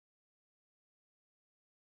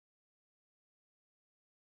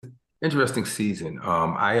Interesting season.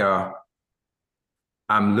 I'm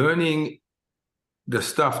learning the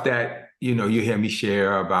stuff that you hear me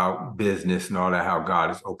share about business and all that, how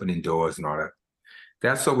God is opening doors and all that.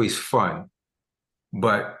 That's always fun.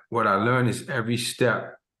 But what I learned is every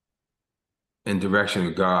step in direction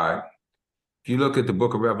of God. If you look at the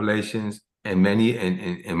book of Revelations and many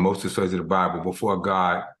and most of the stories of the Bible, before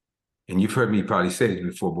God, and you've heard me probably say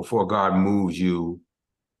this before God moves you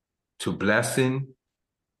to blessing,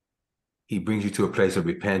 he brings you to a place of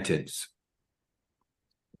repentance.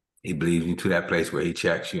 He leads you to that place where he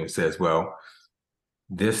checks you and says, well,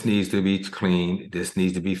 this needs to be cleaned. This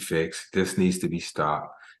needs to be fixed. This needs to be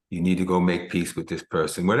stopped. You need to go make peace with this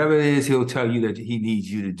person. Whatever it is, he'll tell you that he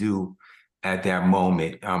needs you to do at that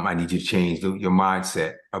moment. I need you to change your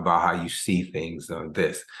mindset about how you see things.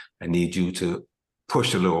 I need you to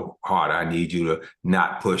push a little harder. I need you to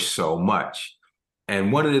not push so much.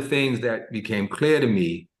 And one of the things that became clear to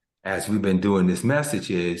me as we've been doing this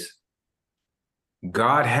message is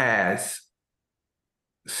God has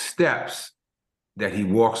steps that he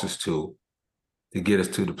walks us to get us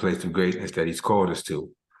to the place of greatness that he's called us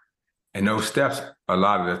to. And those steps, a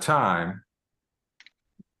lot of the time,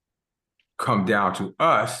 come down to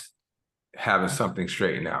us having something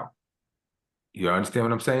straightened out. You understand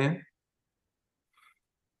what I'm saying?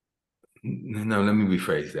 No, let me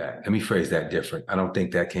rephrase that. Let me phrase that different. I don't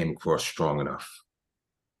think that came across strong enough.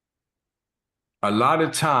 A lot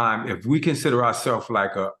of time, if we consider ourselves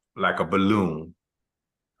like a balloon,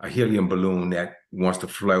 a helium balloon that wants to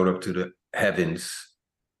float up to the heavens,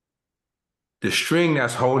 the string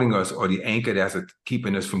that's holding us or the anchor that's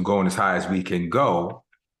keeping us from going as high as we can go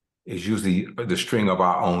is usually the string of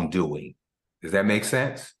our own doing. Does that make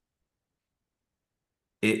sense?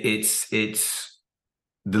 It's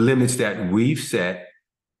the limits that we've set,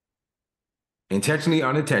 intentionally,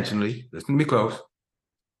 unintentionally, listen to me close,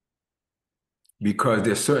 because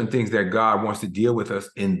there's certain things that God wants to deal with us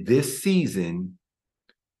in this season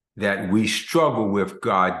that we struggle with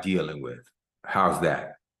God dealing with. How's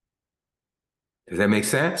that? Does that make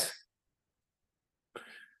sense?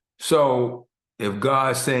 So if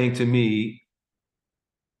God's saying to me,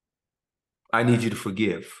 I need you to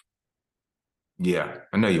forgive. Yeah,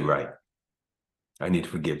 I know you're right. I need to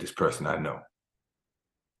forgive this person I know.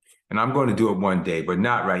 And I'm going to do it one day, but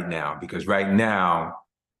not right now, because right now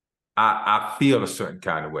I feel a certain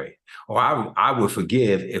kind of way. Or I would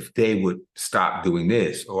forgive if they would stop doing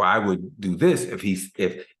this, or I would do this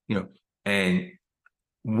and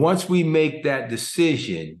once we make that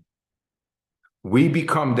decision, we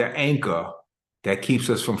become the anchor that keeps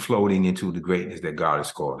us from floating into the greatness that God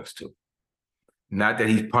has called us to. Not that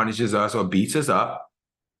he punishes us or beats us up,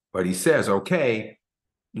 but he says, okay,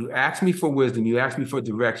 you asked me for wisdom, you asked me for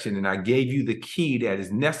direction, and I gave you the key that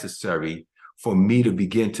is necessary for me to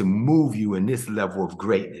begin to move you in this level of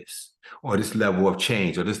greatness, or this level of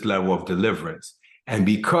change, or this level of deliverance. And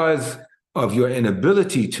because of your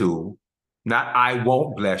inability to, not I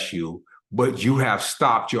won't bless you, but you have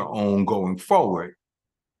stopped your own going forward,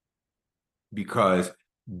 because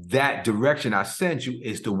that direction I sent you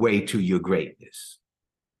is the way to your greatness.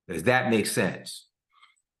 Does that make sense?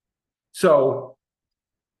 So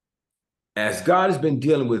as God has been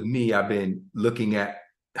dealing with me, I've been looking at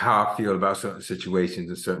how I feel about certain situations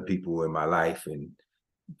and certain people in my life and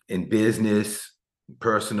in business,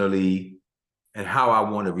 personally, and how I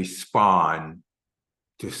want to respond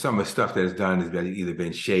to some of the stuff that is done has been either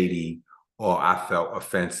been shady, or I felt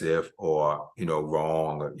offensive, or,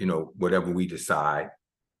 wrong, or, whatever we decide.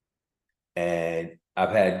 And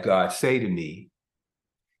I've had God say to me,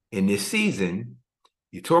 in this season,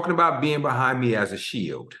 you're talking about being behind me as a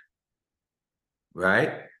shield,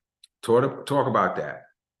 right? Talk about that.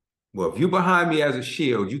 Well, if you're behind me as a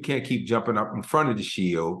shield, you can't keep jumping up in front of the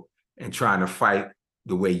shield and trying to fight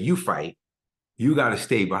the way you fight. You got to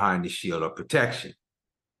stay behind the shield of protection.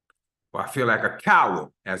 Well, I feel like a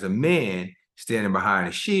coward as a man standing behind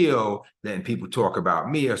a shield, letting people talk about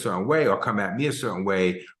me a certain way, or come at me a certain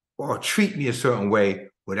way, or treat me a certain way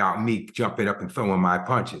without me jumping up and throwing my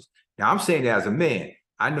punches. Now, I'm saying that as a man.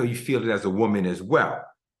 I know you feel it as a woman as well,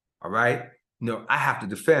 all right? I have to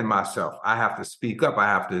defend myself. I have to speak up. I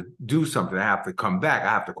have to do something. I have to come back. I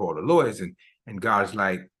have to call the lawyers. And God's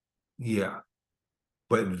like, yeah.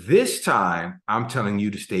 But this time, I'm telling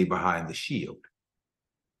you to stay behind the shield.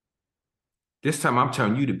 This time, I'm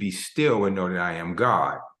telling you to be still and know that I am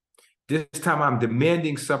God. This time, I'm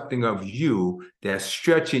demanding something of you that's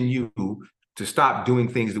stretching you to stop doing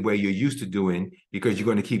things the way you're used to doing, because you're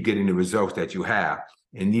going to keep getting the results that you have.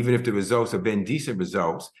 And even if the results have been decent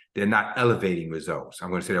results, they're not elevating results. I'm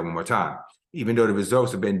going to say that one more time. Even though the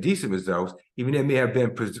results have been decent results, even there may have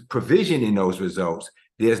been provision in those results,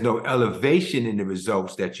 there's no elevation in the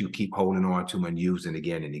results that you keep holding on to and using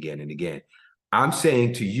again and again and again. I'm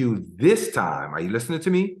saying to you this time, are you listening to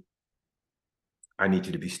me? I need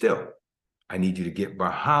you to be still. I need you to get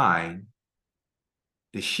behind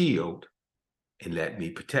the shield and let me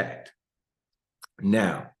protect.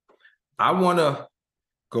 Now, I want to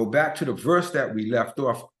go back to the verse that we left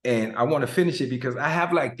off, and I want to finish it because I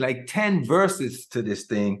have like 10 verses to this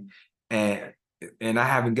thing, and I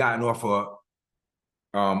haven't gotten off of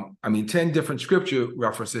 10 different scripture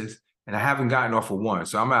references, and I haven't gotten off of one.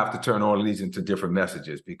 So I'm gonna have to turn all of these into different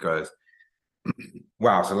messages because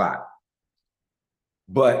wow, it's a lot.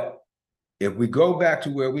 But if we go back to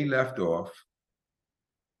where we left off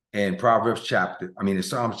in in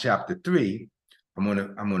Psalms chapter 3, I'm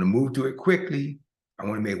gonna move to it quickly. I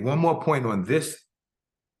want to make one more point on this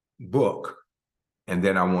book, and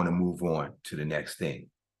then I want to move on to the next thing.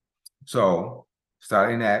 So,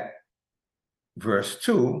 starting at verse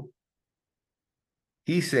 2,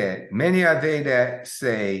 he said, "Many are they that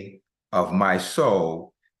say of my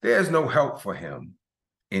soul, there's no help for him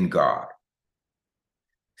in God.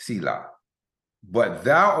 Selah. But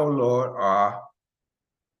thou, O Lord, art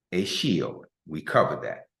a shield." We covered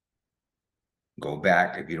that. Go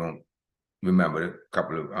back if you don't remember a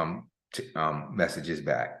couple of messages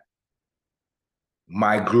back.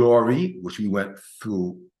 My glory, which we went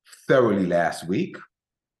through thoroughly last week,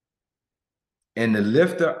 and the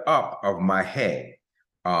lifter up of my head.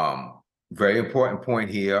 Very important point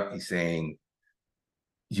here. He's saying,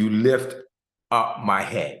 you lift up my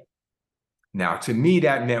head. Now, to me,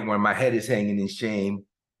 that meant when my head is hanging in shame,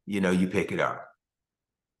 you pick it up,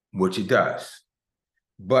 which it does.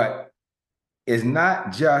 But it's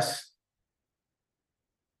not just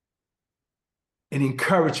an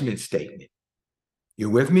encouragement statement. You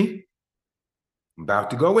with me? I'm about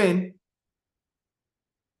to go in.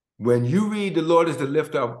 When you read the Lord is the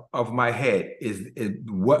lifter of my head,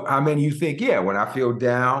 how many you think, yeah, when I feel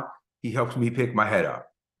down, he helps me pick my head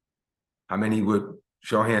up? How many would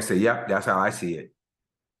show hands and say, yep, that's how I see it?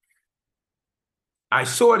 I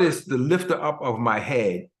saw this, the lifter up of my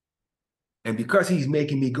head, and because he's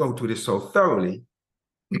making me go through this so thoroughly,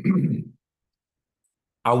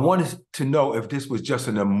 I wanted to know if this was just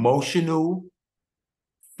an emotional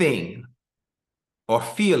thing or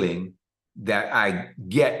feeling that I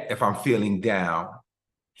get if I'm feeling down.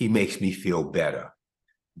 He makes me feel better.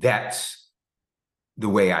 That's the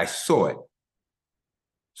way I saw it.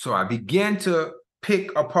 So I began to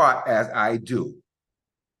pick apart as I do.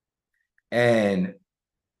 And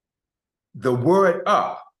the word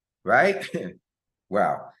up, right?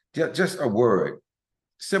 Wow, just a word,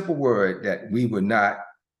 simple word that we would not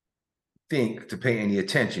think to pay any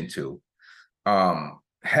attention to,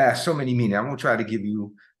 has so many meanings. I'm going to try to give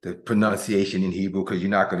you the pronunciation in Hebrew because you're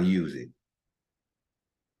not going to use it.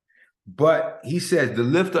 But he says, the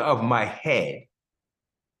lifter of my head.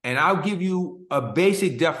 And I'll give you a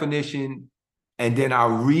basic definition, and then I'll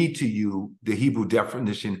read to you the Hebrew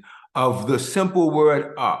definition of the simple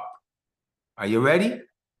word up. Are you ready?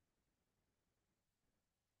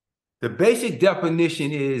 The basic definition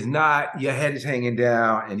is not your head is hanging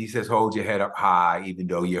down, and he says, hold your head up high, even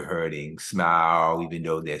though you're hurting, smile, even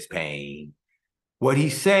though there's pain. What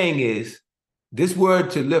he's saying is, this word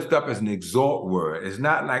to lift up is an exalt word. It's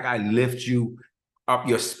not like I lift you up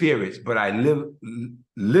your spirits, but I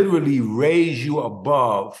literally raise you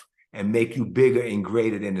above and make you bigger and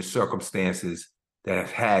greater than the circumstances that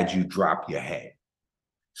have had you drop your head.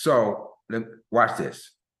 So watch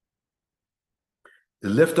this. The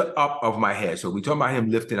lifter up of my head. So we're talking about him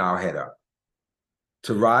lifting our head up.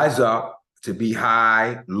 To rise up, to be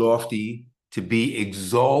high, lofty, to be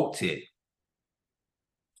exalted.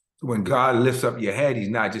 When God lifts up your head, he's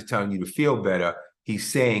not just telling you to feel better. He's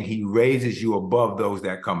saying he raises you above those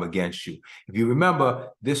that come against you. If you remember,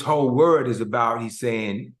 this whole word is about, he's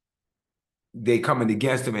saying they coming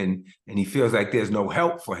against him and he feels like there's no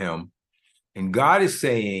help for him. And God is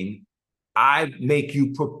saying, I make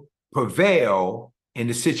you prevail in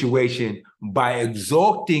the situation by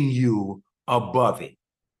exalting you above it.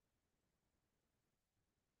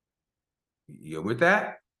 You with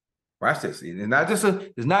that? Watch this.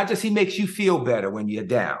 It's not just he makes you feel better when you're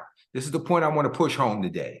down. This is the point I want to push home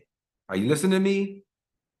today. Are you listening to me?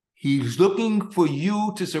 He's looking for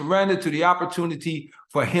you to surrender to the opportunity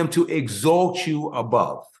for him to exalt you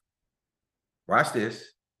above. Watch this.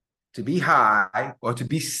 To be high or to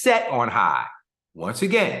be set on high. Once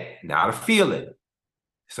again, not a feeling.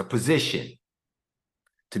 It's a position.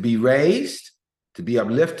 To be raised to be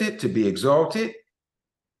uplifted, to be exalted,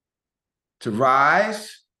 to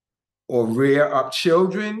rise or rear up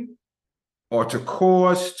children, or to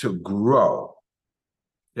cause to grow.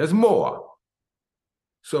 There's more.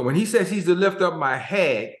 So when he says he's to lift up my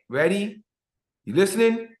head, ready? You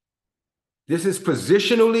listening? This is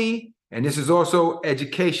positionally, and this is also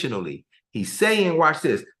educationally. He's saying, watch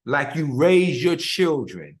this, like you raise your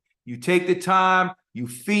children. You take the time, you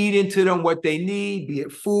feed into them what they need, be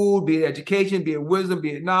it food, be it education, be it wisdom,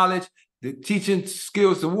 be it knowledge, the teaching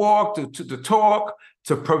skills to walk, to talk,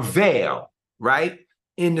 to prevail, right?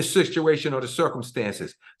 In the situation or the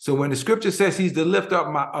circumstances. So when the scripture says he's the lift up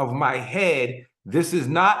of my head, this is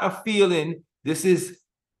not a feeling. This is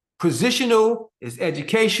positional, it's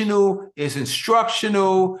educational, it's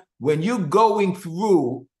instructional. When you're going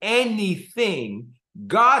through anything,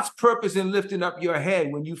 God's purpose in lifting up your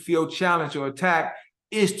head when you feel challenged or attacked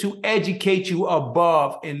is to educate you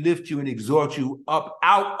above and lift you and exhort you up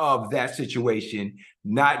out of that situation,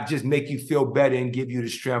 not just make you feel better and give you the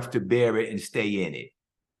strength to bear it and stay in it.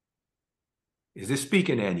 Is this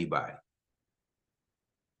speaking to anybody?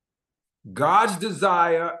 God's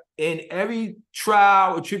desire in every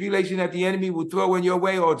trial or tribulation that the enemy will throw in your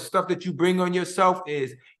way or stuff that you bring on yourself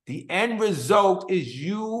is the end result is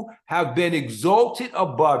you have been exalted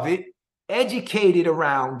above it, educated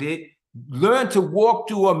around it, learn to walk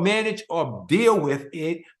through or manage or deal with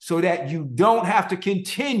it so that you don't have to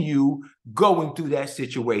continue going through that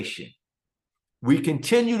situation. We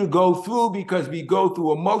continue to go through because we go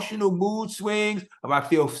through emotional mood swings of I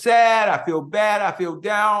feel sad, I feel bad, I feel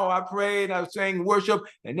down, I prayed, I was saying worship,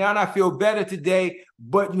 and now I feel better today,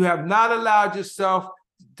 but you have not allowed yourself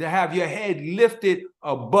to have your head lifted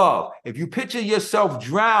above. If you picture yourself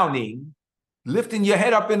drowning, lifting your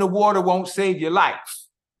head up in the water won't save your life.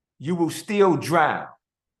 You will still drown.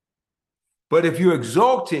 But if you're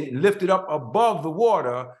exalted and lifted up above the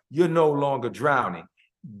water, you're no longer drowning.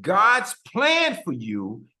 God's plan for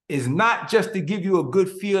you is not just to give you a good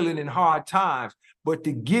feeling in hard times, but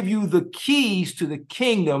to give you the keys to the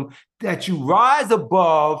kingdom that you rise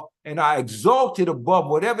above and are exalted above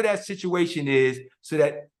whatever that situation is, so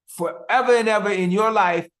that forever and ever in your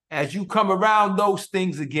life, as you come around those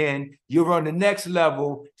things again, you're on the next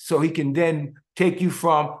level, so he can then take you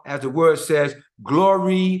from, as the word says,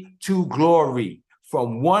 glory to glory.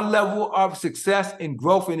 From one level of success and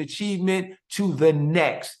growth and achievement to the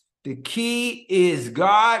next. The key is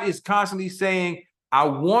God is constantly saying, I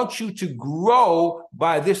want you to grow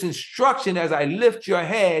by this instruction as I lift your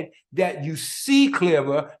head, that you see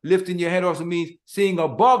clearer. Lifting your head also means seeing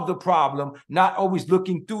above the problem, not always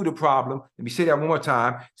looking through the problem. Let me say that one more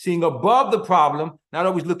time. Seeing above the problem, not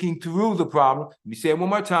always looking through the problem. Let me say it one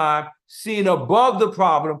more time. Seeing above the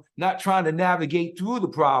problem, not trying to navigate through the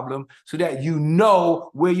problem, so that you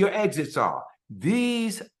know where your exits are.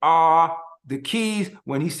 These are the keys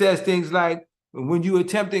when he says things like, when you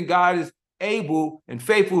attempting, God is able and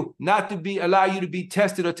faithful not to be allow you to be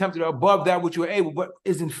tested or tempted above that which you are able, but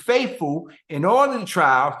isn't faithful in all of the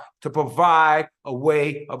trials to provide a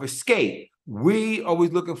way of escape. We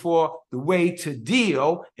always looking for the way to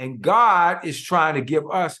deal, and God is trying to give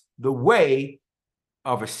us the way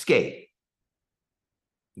of escape.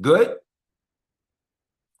 Good?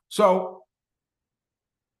 So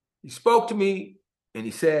he spoke to me and he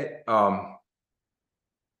said,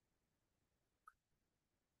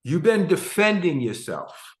 you've been defending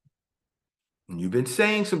yourself, and you've been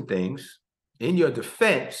saying some things in your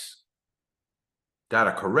defense that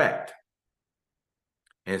are correct.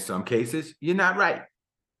 In some cases, you're not right.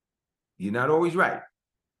 You're not always right.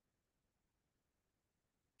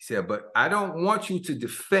 He said, but I don't want you to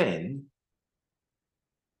defend.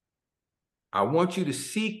 I want you to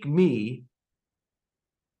seek me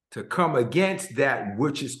to come against that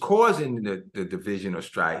which is causing the division or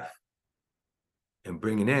strife and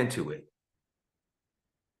bring an end to it.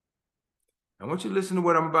 I want you to listen to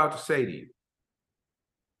what I'm about to say to you.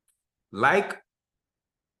 Like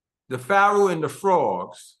the Pharaoh and the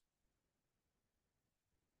frogs,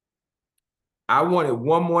 I wanted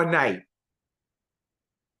one more night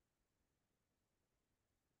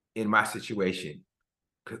in my situation,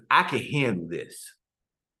 because I can handle this.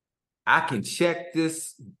 I can check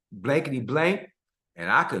this blankety blank,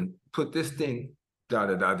 and I can put this thing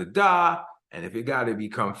da-da-da-da-da, and if it got to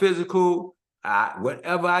become physical,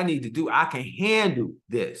 whatever I need to do, I can handle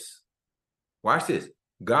this. Watch this.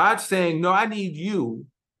 God's saying, no, I need you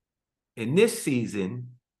in this season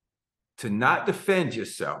to not defend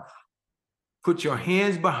yourself. Put your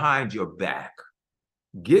hands behind your back.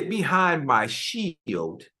 Get behind my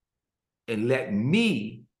shield and let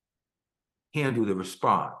me handle the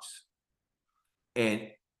response. And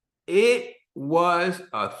it was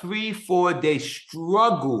a 3-4 day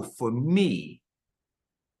struggle for me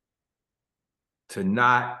to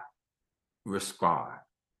not respond.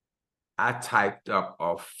 I typed up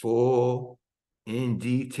a full, in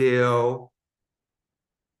detail,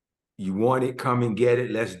 you want it, come and get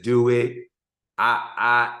it, let's do it.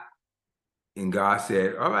 And God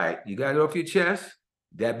said, all right, you got it off your chest.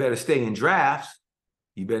 That better stay in drafts.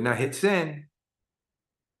 You better not hit send.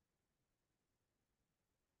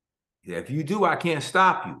 If you do, I can't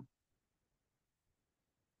stop you.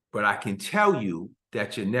 But I can tell you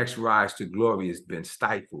that your next rise to glory has been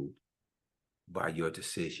stifled by your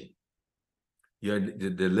decision.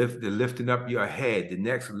 The lifting up your head, the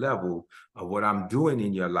next level of what I'm doing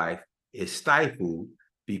in your life is stifled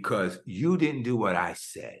because you didn't do what I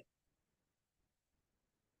said.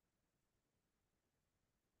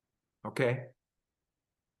 Okay?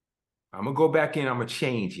 I'm going to go back in. I'm going to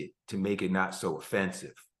change it to make it not so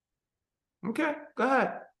offensive. Okay, go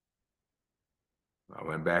ahead. I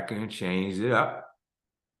went back in and changed it up.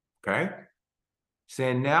 Okay?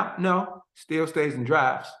 Send now? No, still stays in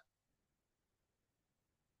drafts.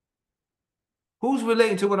 Who's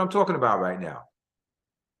relating to what I'm talking about right now?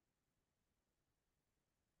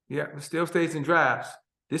 Yeah, it still stays in drafts.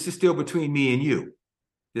 This is still between me and you.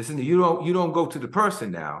 You don't go to the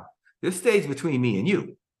person now. This stays between me and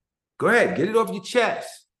you. Go ahead, get it off your chest.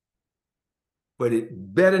 But it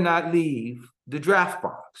better not leave the draft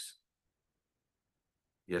box.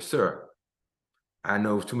 Yes, sir. I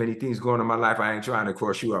know too many things going on in my life. I ain't trying to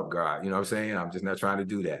cross you up, God. You know what I'm saying? I'm just not trying to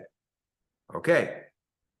do that. Okay.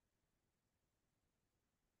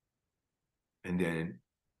 And then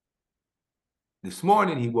this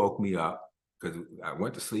morning he woke me up because I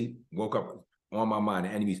went to sleep, woke up on my mind, the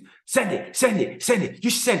enemies, send it, send it, send it. You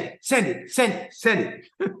should send it, send it, send it, send it.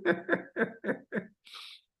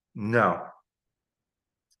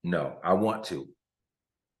 No, I want to,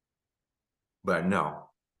 but no.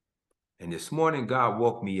 And this morning, God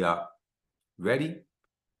woke me up, ready?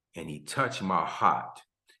 And he touched my heart.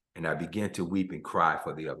 And I began to weep and cry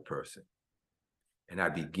for the other person. And I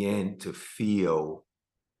began to feel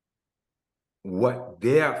what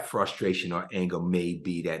their frustration or anger may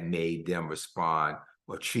be that made them respond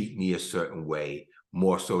or treat me a certain way,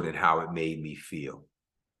 more so than how it made me feel.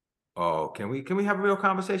 Oh, can we have a real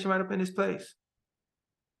conversation right up in this place?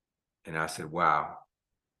 And I said, wow.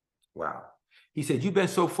 He said, you've been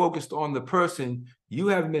so focused on the person, you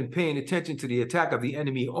haven't been paying attention to the attack of the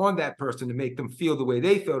enemy on that person to make them feel the way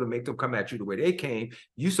they feel, to make them come at you the way they came.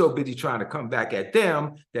 You so busy trying to come back at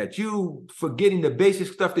them that you forgetting the basic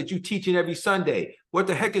stuff that you teaching every Sunday. What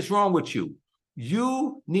the heck is wrong with you?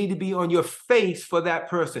 You need to be on your face for that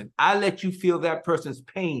person. I let you feel that person's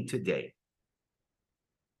pain today.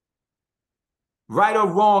 Right or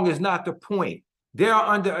wrong is not the point. They are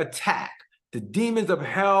under attack. The demons of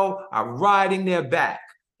hell are riding their back.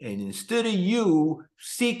 And instead of you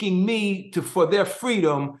seeking me for their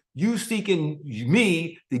freedom, you seeking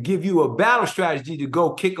me to give you a battle strategy to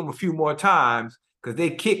go kick them a few more times because they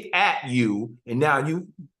kicked at you. And now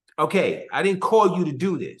okay, I didn't call you to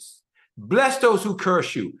do this. Bless those who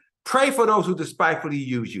curse you. Pray for those who despitefully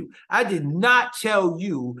use you. I did not tell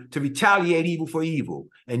you to retaliate evil for evil.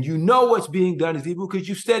 And you know what's being done is evil because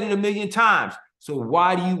you said it 1,000,000 times. So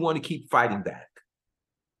why do you want to keep fighting back?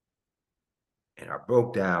 And I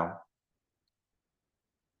broke down.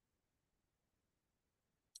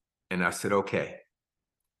 And I said, okay,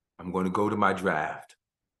 I'm going to go to my draft.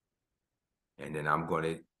 And then I'm going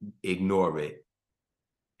to ignore it.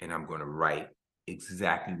 And I'm going to write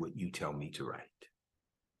exactly what you tell me to write.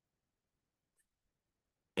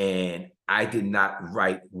 And I did not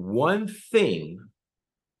write one thing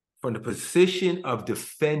from the position of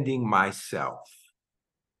defending myself.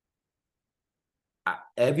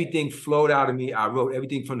 Everything flowed out of me. I wrote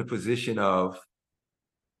everything from the position of,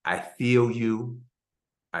 I feel you,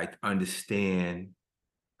 I understand,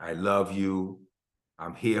 I love you,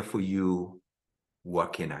 I'm here for you,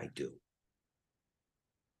 what can I do?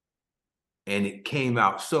 And it came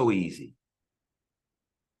out so easy.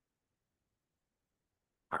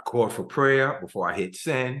 I called for prayer before I hit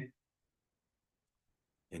send,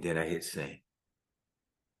 and then I hit send.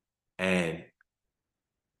 And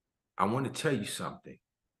I want to tell you something.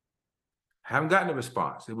 I haven't gotten a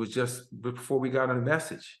response. It was just before we got on the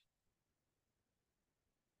message.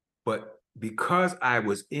 But because I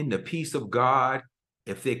was in the peace of God,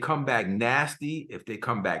 if they come back nasty, if they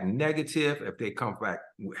come back negative, if they come back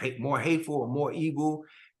more hateful or more evil,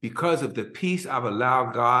 because of the peace I've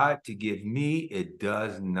allowed God to give me, it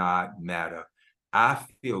does not matter. I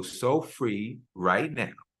feel so free right now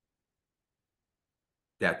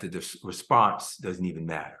that the response doesn't even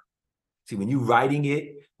matter. See, when you're writing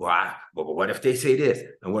it, well, what if they say this?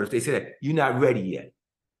 And what if they say that? You're not ready yet.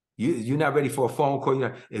 You're not ready for a phone call.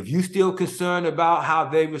 If you're still concerned about how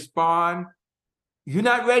they respond, you're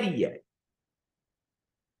not ready yet.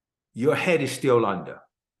 Your head is still under.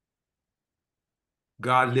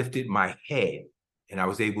 God lifted my head, and I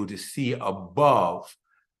was able to see above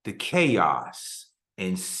the chaos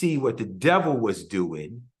and see what the devil was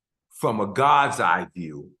doing from a God's eye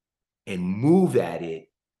view and move at it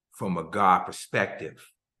from a God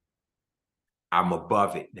perspective. I'm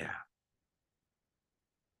above it now.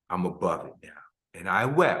 I'm above it now. And I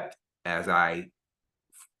wept after I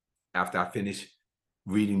finished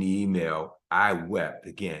reading the email, I wept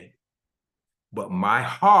again. But my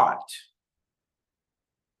heart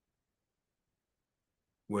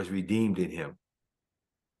was redeemed in him,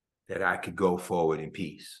 that I could go forward in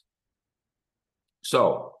peace.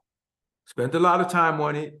 So, spent a lot of time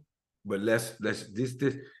on it, but there's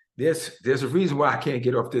a reason why I can't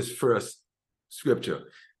get off this first scripture,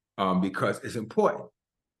 because it's important.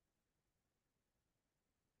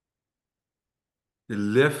 The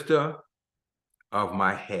lifter of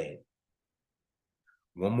my head.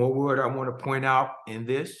 One more word I want to point out in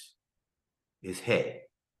this is head,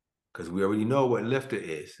 because we already know what lifter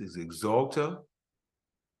is. Is exalter,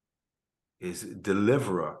 is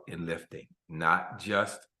deliverer in lifting, not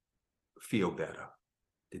just feel better.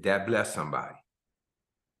 Did that bless somebody?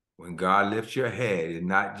 When God lifts your head, it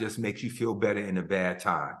not just makes you feel better in a bad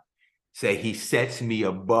time. Say, he sets me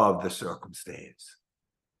above the circumstance.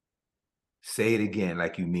 Say it again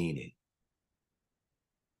like you mean it.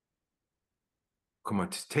 Come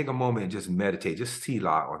on, just take a moment and just meditate. Just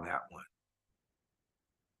Selah on that one.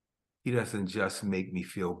 He doesn't just make me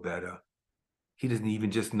feel better. He doesn't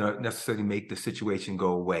even just necessarily make the situation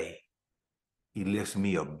go away. He lifts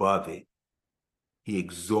me above it. He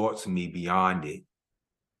exalts me beyond it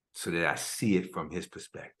so that I see it from his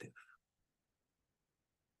perspective.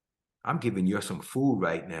 I'm giving you some food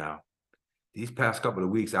right now. These past couple of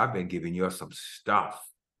weeks, I've been giving you some stuff.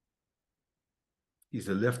 He's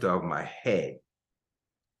the lifter of my head.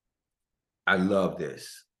 I love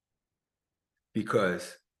this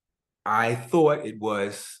because I thought it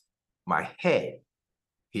was my head.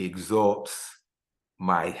 He exalts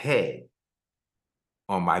my head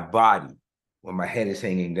on my body. When my head is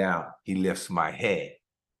hanging down, he lifts my head.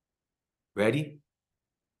 Ready?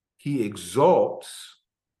 He exalts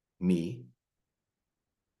me,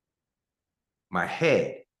 my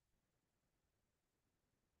head.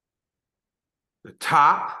 The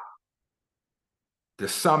top, the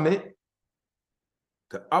summit,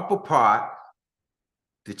 the upper part,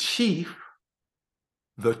 the chief,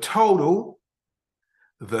 the total,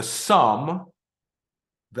 the sum,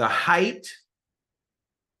 the height,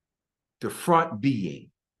 the front being.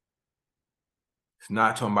 It's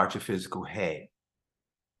not talking about your physical head.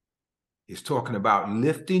 It's talking about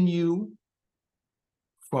lifting you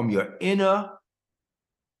from your inner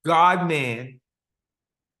God-man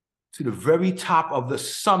to the very top of the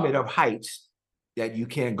summit of heights that you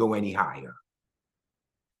can't go any higher.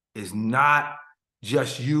 It's not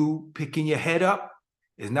just you picking your head up.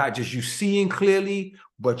 It's not just you seeing clearly,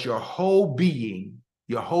 but your whole being,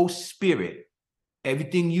 your whole spirit,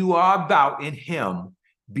 everything you are about in him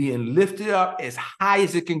being lifted up as high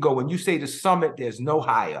as it can go. When you say the summit, there's no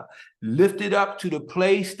higher. Lifted up to the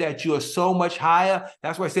place that you're so much higher.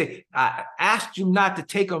 That's why I say, I asked you not to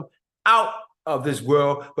take them out of this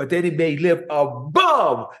world, but that it may live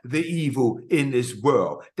above the evil in this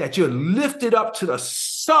world, that you're lifted up to the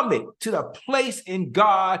summit, to the place in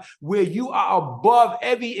God where you are above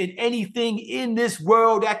every and anything in this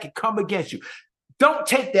world that can come against you. Don't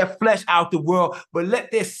take their flesh out the world, but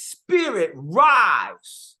let their spirit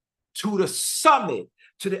rise to the summit,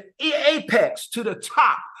 to the apex, to the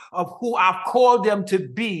top of who I've called them to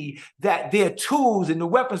be, that their tools and the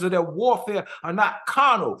weapons of their warfare are not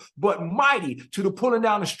carnal, but mighty to the pulling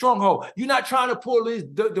down the stronghold. You're not trying to pull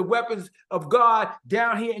the weapons of God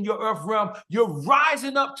down here in your earth realm. You're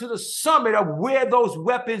rising up to the summit of where those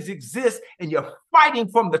weapons exist, and you're fighting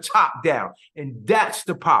from the top down. And that's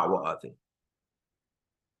the power of it.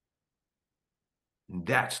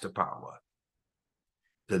 That's the power.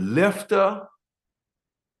 The lifter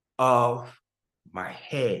of my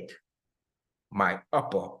head, my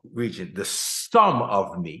upper region, the sum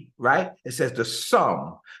of me, right? It says the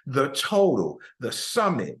sum, the total, the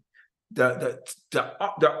summit, the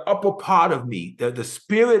upper part of me, the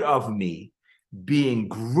spirit of me being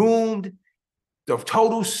groomed, the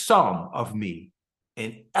total sum of me,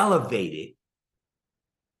 and elevated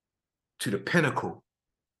to the pinnacle,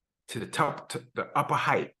 to the top, to the upper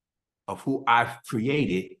height of who I've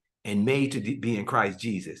created and made to be in Christ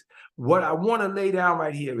Jesus. What I want to lay down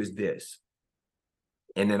right here is this,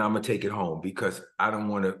 and then I'm going to take it home because I don't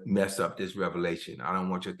want to mess up this revelation. I don't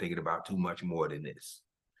want you thinking about too much more than this.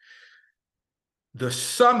 The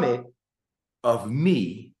summit of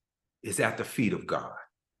me is at the feet of God.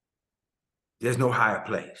 There's no higher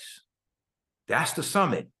place. That's the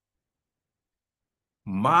summit.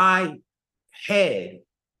 My head,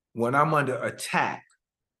 when I'm under attack,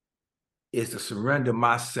 is to surrender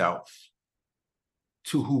myself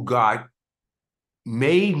to who God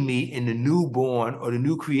made me in the newborn or the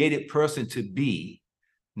new created person to be,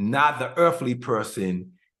 not the earthly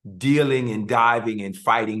person dealing and diving and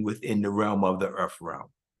fighting within the realm of the earth realm.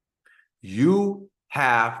 You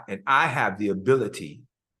have, and I have the ability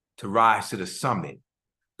to rise to the summit.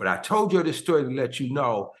 But I told you this story to let you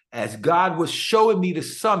know, as God was showing me the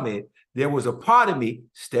summit, there was a part of me,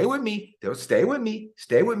 stay with me, stay with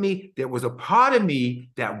me. There was a part of me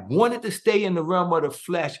that wanted to stay in the realm of the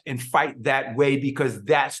flesh and fight that way because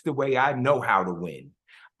that's the way I know how to win.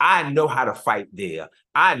 I know how to fight there.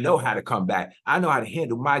 I know how to come back. I know how to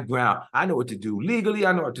handle my ground. I know what to do legally.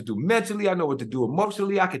 I know what to do mentally. I know what to do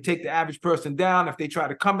emotionally. I can take the average person down if they try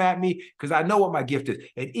to come at me because I know what my gift is.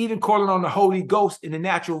 And even calling on the Holy Ghost in the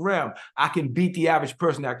natural realm, I can beat the average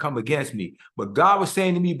person that come against me. But God was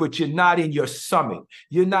saying to me, but you're not in your summit.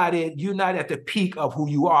 You're not at the peak of who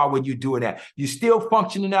you are when you're doing that. You're still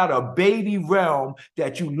functioning out of a baby realm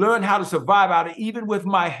that you learn how to survive out of, even with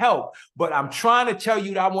my help. But I'm trying to tell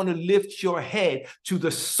you that I want to lift your head to the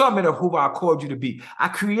summit of who I called you to be. I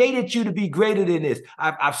created you to be greater than this.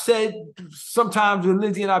 I've said sometimes with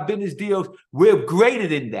Lindsay and our business deals, we're greater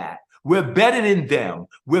than that. We're better than them.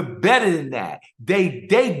 We're better than that.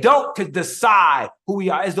 They don't decide who we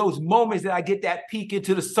are. It's those moments that I get that peek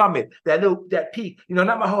into the summit, that peek,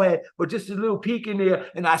 not my whole head, but just a little peek in there,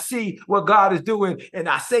 and I see what God is doing, and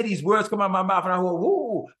I say these words come out of my mouth, and I go,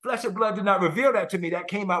 "Woo, flesh and blood did not reveal that to me. That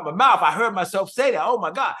came out of my mouth. I heard myself say that. Oh my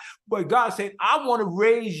God." But God said, I want to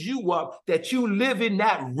raise you up, that you live in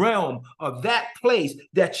that realm of that place,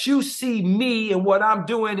 that you see me and what I'm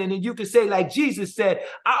doing, and then you can say, like Jesus said,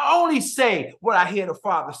 I only say what I hear the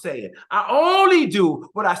Father saying. I only do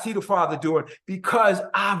what I see the Father doing because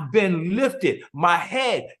I've been lifted. My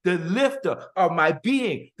head, the lifter of my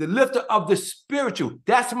being, the lifter of the spiritual.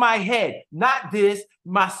 That's my head, not this.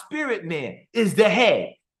 My spirit man is the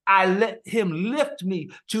head. I let him lift me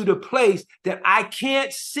to the place that I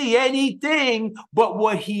can't see anything but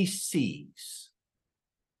what he sees.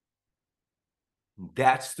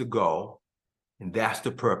 That's the goal, and that's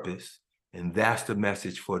the purpose, and that's the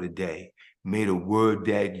message for today. May the word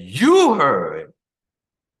that you heard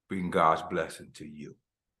bring God's blessing to you.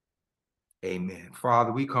 Amen.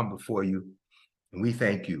 Father, we come before you, and we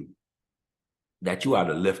thank you that you are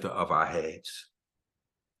the lifter of our heads.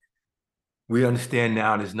 We understand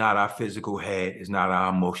now it's not our physical head, it's not our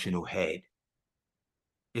emotional head.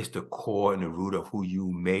 It's the core and the root of who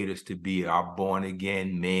you made us to be, our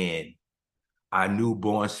born-again man, our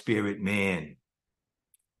newborn spirit man,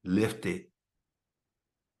 lifted,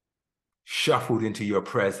 shuffled into your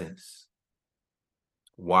presence,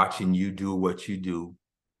 watching you do what you do,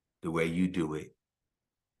 the way you do it.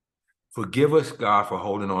 Forgive us, God, for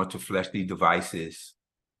holding on to fleshly devices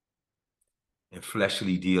and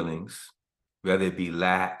fleshly dealings, whether it be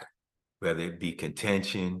lack, whether it be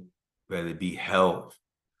contention, whether it be health.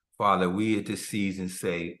 Father, we at this season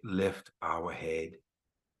say, lift our head,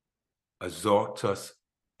 exalt us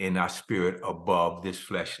in our spirit above this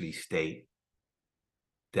fleshly state,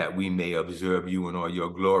 that we may observe you in all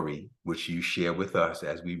your glory, which you share with us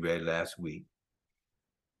as we read last week.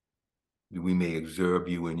 We may observe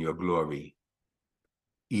you in your glory,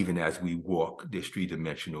 even as we walk this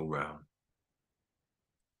three-dimensional realm.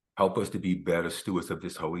 Help us to be better stewards of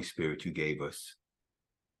this Holy Spirit you gave us,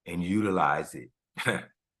 and utilize it.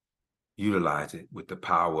 Utilize it with the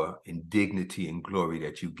power and dignity and glory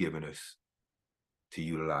that you've given us to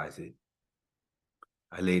utilize it.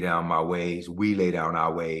 I lay down my ways. We lay down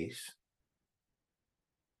our ways,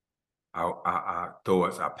 our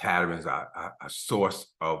thoughts, our patterns, our source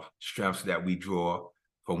of strengths that we draw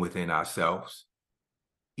from within ourselves.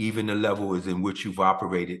 Even the levels in which you've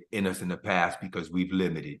operated in us in the past, because we've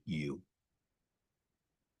limited you.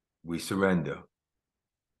 We surrender.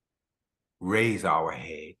 Raise our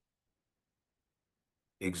head.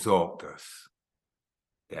 Exalt us,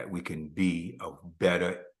 that we can be of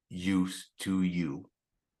better use to you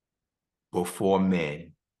before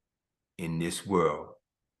men in this world,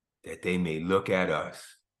 that they may look at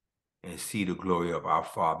us and see the glory of our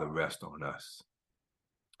Father rest on us.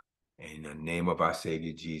 In the name of our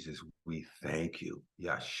Savior Jesus, we thank you,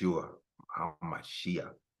 Yeshua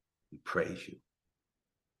HaMashiach. We praise you.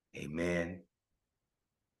 Amen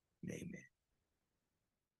and amen.